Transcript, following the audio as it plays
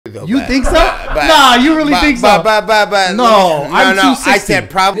You think so? Nah, you really think so? No, I'm 260. I said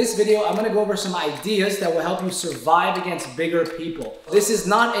probably. This video, I'm gonna go over some ideas that will help you survive against bigger people. This is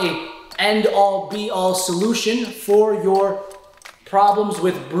not a end-all, be-all solution for your problems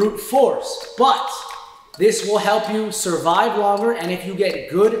with brute force, but this will help you survive longer, and if you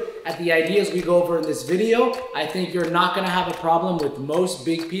get good at the ideas we go over in this video, I think you're not gonna have a problem with most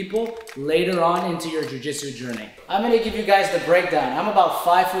big people later on into your jiu-jitsu journey. I'm gonna give you guys the breakdown. I'm about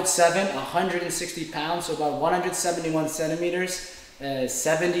 5'7", 160 pounds, so about 171 centimeters,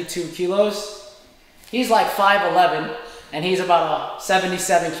 72 kilos. He's like 5'11", and he's about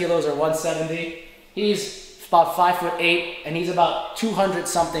 77 kilos or 170. He's about 5'8", and he's about 200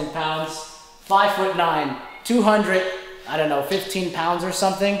 something pounds. 5'9", 200, I don't know, 15 pounds or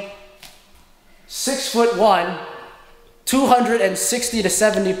something. 6'1", 260 to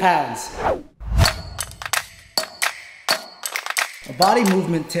 70 pounds. A body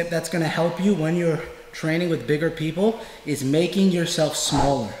movement tip that's gonna help you when you're training with bigger people is making yourself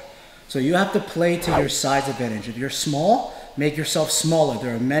smaller. So you have to play to your size advantage. If you're small, make yourself smaller.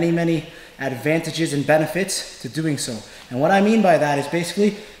 There are many, many advantages and benefits to doing so. And what I mean by that is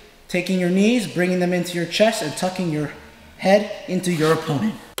basically taking your knees, bringing them into your chest, and tucking your head into your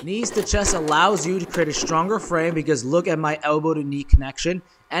opponent. Knees to chest allows you to create a stronger frame because look at my elbow to knee connection,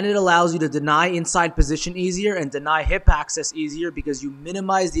 and it allows you to deny inside position easier and deny hip access easier because you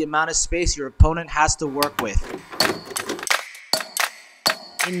minimize the amount of space your opponent has to work with.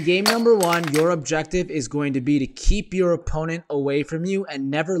 In game number 1, your objective is going to be to keep your opponent away from you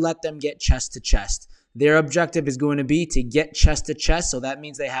and never let them get chest to chest. Their objective is going to be to get chest to chest, so that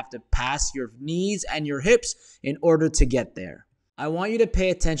means they have to pass your knees and your hips in order to get there. I want you to pay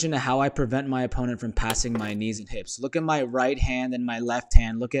attention to how I prevent my opponent from passing my knees and hips. Look at my right hand and my left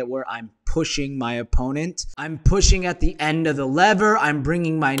hand. Look at where I'm pushing my opponent. I'm pushing at the end of the lever. I'm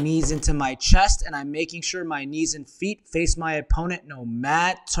bringing my knees into my chest, and I'm making sure my knees and feet face my opponent no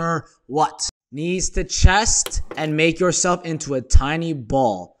matter what. Knees to chest and make yourself into a tiny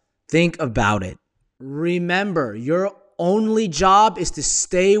ball. Think about it. Remember, your only job is to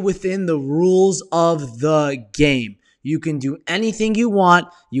stay within the rules of the game. You can do anything you want.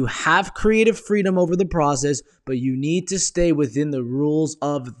 You have creative freedom over the process, but you need to stay within the rules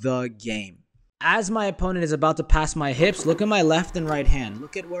of the game. As my opponent is about to pass my hips, look at my left and right hand.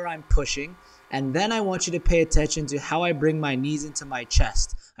 Look at where I'm pushing. And then I want you to pay attention to how I bring my knees into my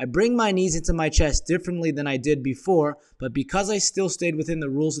chest. I bring my knees into my chest differently than I did before, but because I still stayed within the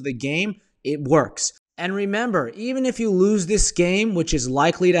rules of the game, it works. And remember, even if you lose this game, which is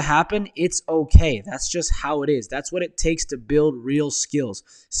likely to happen, it's okay. That's just how it is. That's what it takes to build real skills.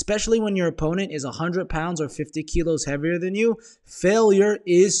 Especially when your opponent is 100 pounds or 50 kilos heavier than you, failure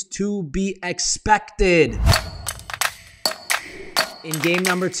is to be expected. In game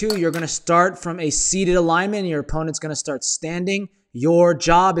number 2, you're going to start from a seated alignment and your opponent's going to start standing. Your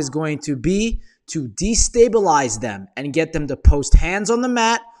job is going to be to destabilize them and get them to post hands on the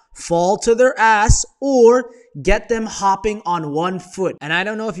mat, fall to their ass, or get them hopping on one foot. And I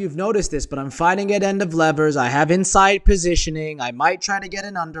don't know if you've noticed this, but I'm fighting at end of levers. I have inside positioning. I might try to get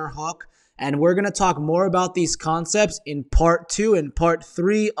an underhook. And we're going to talk more about these concepts in part 2 and part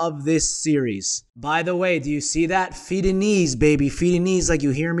 3 of this series. By the way, do you see that? Feet and knees, baby. Feet and knees like you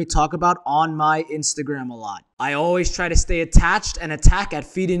hear me talk about on my Instagram a lot. I always try to stay attached and attack at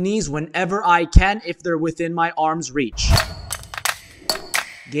feet and knees whenever I can if they're within my arm's reach.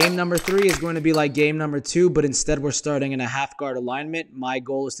 Game number 3 is going to be like game number 2, but instead we're starting in a half guard alignment. My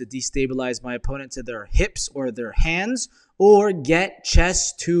goal is to destabilize my opponent to their hips or their hands or get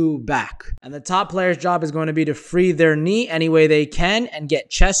chest to back. And the top player's job is going to be to free their knee any way they can and get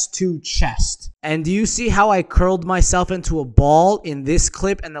chest to chest. And do you see how I curled myself into a ball in this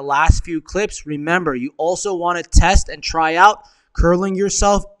clip and the last few clips? Remember, you also want to test and try out curling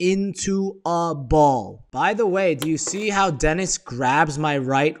yourself into a ball. By the way, do you see how Dennis grabs my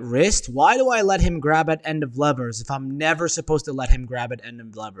right wrist? Why do I let him grab at end of levers if I'm never supposed to let him grab at end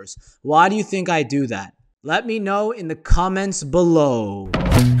of levers? Why do you think I do that? Let me know in the comments below.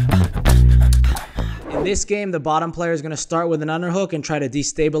 In this game, the bottom player is going to start with an underhook and try to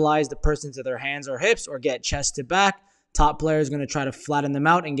destabilize the person to their hands or hips or get chest to back. Top player is going to try to flatten them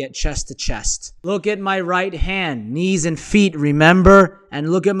out and get chest to chest. Look at my right hand, knees and feet, remember? And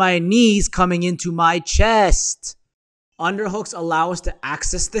look at my knees coming into my chest. Underhooks allow us to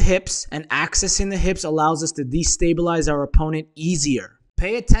access the hips, and accessing the hips allows us to destabilize our opponent easier.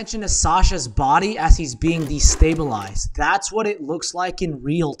 Pay attention to Sasha's body as he's being destabilized. That's what it looks like in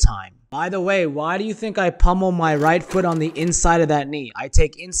real time. By the way, why do you think I pummel my right foot on the inside of that knee? I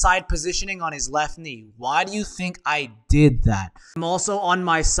take inside positioning on his left knee. Why do you think I did that? I'm also on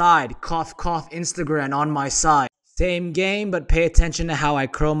my side. Cough, cough, Instagram on my side. Same game, but pay attention to how I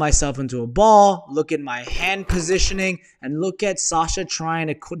curl myself into a ball, look at my hand positioning, and look at Sasha trying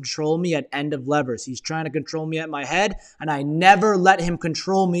to control me at end of levers. He's trying to control me at my head, and I never let him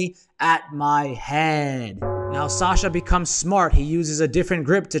control me at my head. Now Sasha becomes smart. He uses a different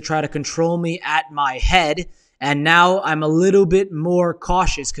grip to try to control me at my head, and now I'm a little bit more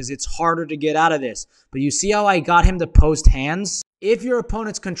cautious because it's harder to get out of this. But you see how I got him to post hands? If your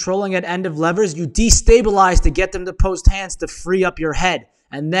opponent's controlling at end of levers, you destabilize to get them to post hands to free up your head.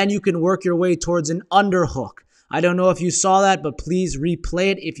 And then you can work your way towards an underhook. I don't know if you saw that, but please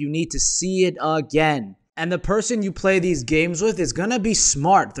replay it if you need to see it again. And the person you play these games with is going to be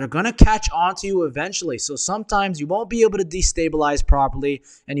smart. They're going to catch on to you eventually. So sometimes you won't be able to destabilize properly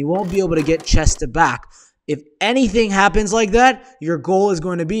and you won't be able to get chest to back. If anything happens like that, your goal is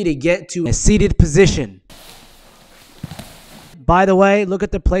going to be to get to a seated position. By the way, look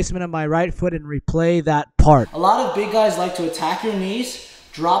at the placement of my right foot and replay that part. A lot of big guys like to attack your knees,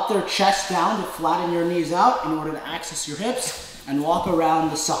 drop their chest down to flatten your knees out in order to access your hips and walk around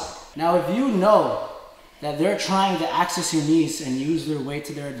the side. Now, if you know that they're trying to access your knees and use their weight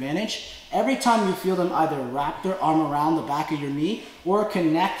to their advantage, every time you feel them either wrap their arm around the back of your knee or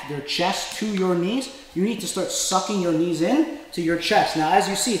connect their chest to your knees, you need to start sucking your knees in to your chest. Now, as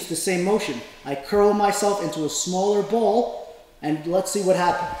you see, it's the same motion. I curl myself into a smaller ball, and let's see what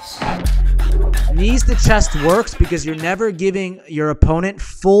happens. Knees to chest works because you're never giving your opponent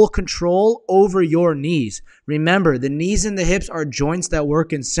full control over your knees. Remember, the knees and the hips are joints that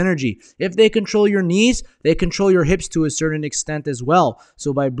work in synergy. If they control your knees, they control your hips to a certain extent as well.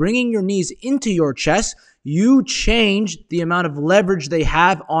 So by bringing your knees into your chest, you change the amount of leverage they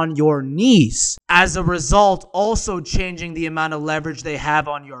have on your knees. As a result, also changing the amount of leverage they have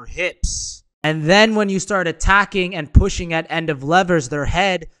on your hips. And then when you start attacking and pushing at end of levers, their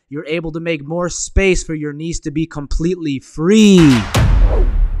head, you're able to make more space for your knees to be completely free.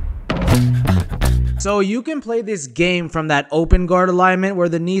 So you can play this game from that open guard alignment where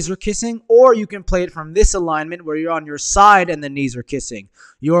the knees are kissing, or you can play it from this alignment where you're on your side and the knees are kissing.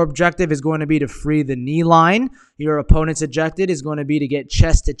 Your objective is going to be to free the knee line. Your opponent's objective is going to be to get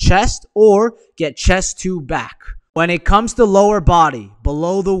chest to chest or get chest to back. When it comes to lower body,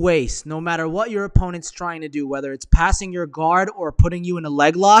 below the waist, no matter what your opponent's trying to do, whether it's passing your guard or putting you in a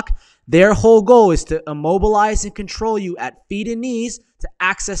leg lock, their whole goal is to immobilize and control you at feet and knees to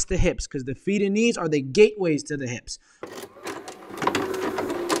access the hips, because the feet and knees are the gateways to the hips.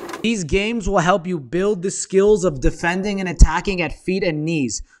 These games will help you build the skills of defending and attacking at feet and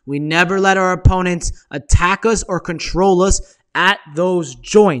knees. We never let our opponents attack us or control us at those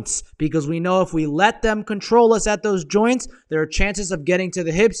joints, because we know if we let them control us at those joints, their chances of getting to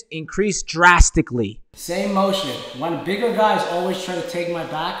the hips increase drastically. Same motion. When bigger guys always try to take my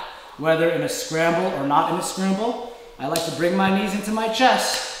back, whether in a scramble or not in a scramble, I like to bring my knees into my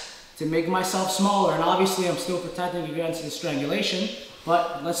chest to make myself smaller. And obviously I'm still protecting against the strangulation,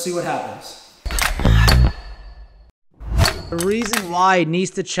 but let's see what happens. The reason why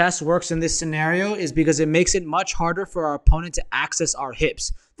knees to chest works in this scenario is because it makes it much harder for our opponent to access our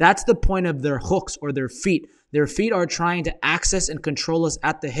hips. That's the point of their hooks or their feet. Their feet are trying to access and control us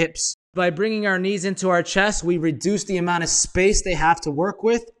at the hips. By bringing our knees into our chest, we reduce the amount of space they have to work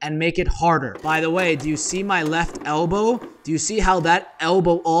with and make it harder. By the way, do you see my left elbow? Do you see how that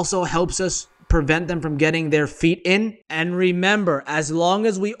elbow also helps us prevent them from getting their feet in? And remember, as long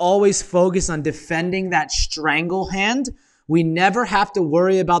as we always focus on defending that strangle hand, we never have to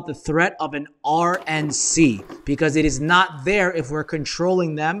worry about the threat of an RNC because it is not there if we're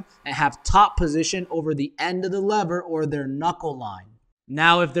controlling them and have top position over the end of the lever or their knuckle line.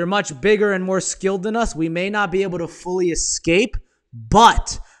 Now, if they're much bigger and more skilled than us, we may not be able to fully escape,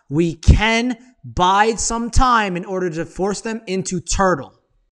 but we can bide some time in order to force them into turtle.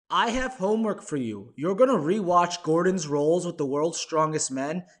 I have homework for you. You're going to rewatch Gordon's rolls with the world's strongest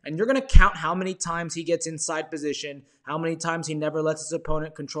men, and you're going to count how many times he gets inside position, how many times he never lets his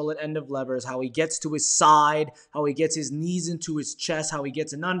opponent control at end of levers, how he gets to his side, how he gets his knees into his chest, how he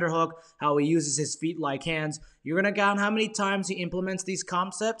gets an underhook, how he uses his feet like hands. You're going to count how many times he implements these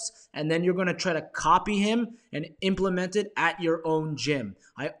concepts, and then you're going to try to copy him and implement it at your own gym.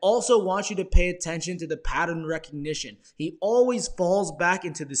 I also want you to pay attention to the pattern recognition. He always falls back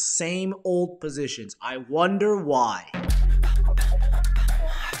into the same old positions. I wonder why.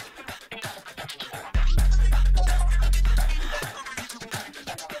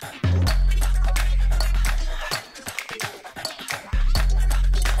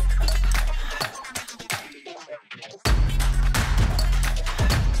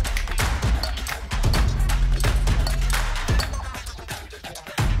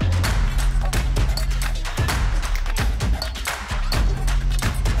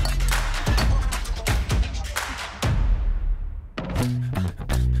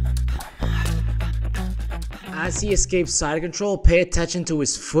 As he escapes side control, pay attention to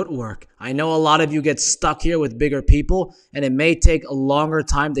his footwork. I know a lot of you get stuck here with bigger people, and it may take a longer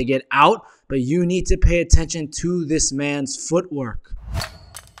time to get out, but you need to pay attention to this man's footwork.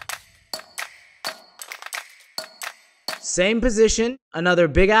 Same position, another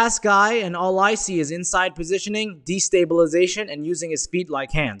big-ass guy, and all I see is inside positioning, destabilization, and using his feet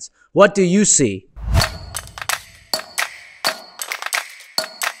like hands. What do you see?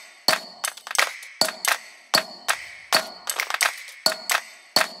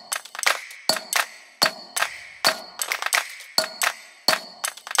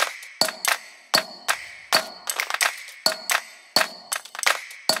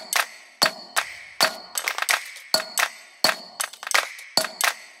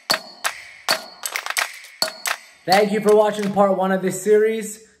 Thank you for watching part 1 of this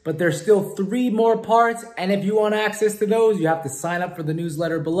series, but there's still 3 more parts, and if you want access to those, you have to sign up for the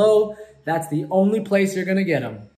newsletter below. That's the only place you're going to get them.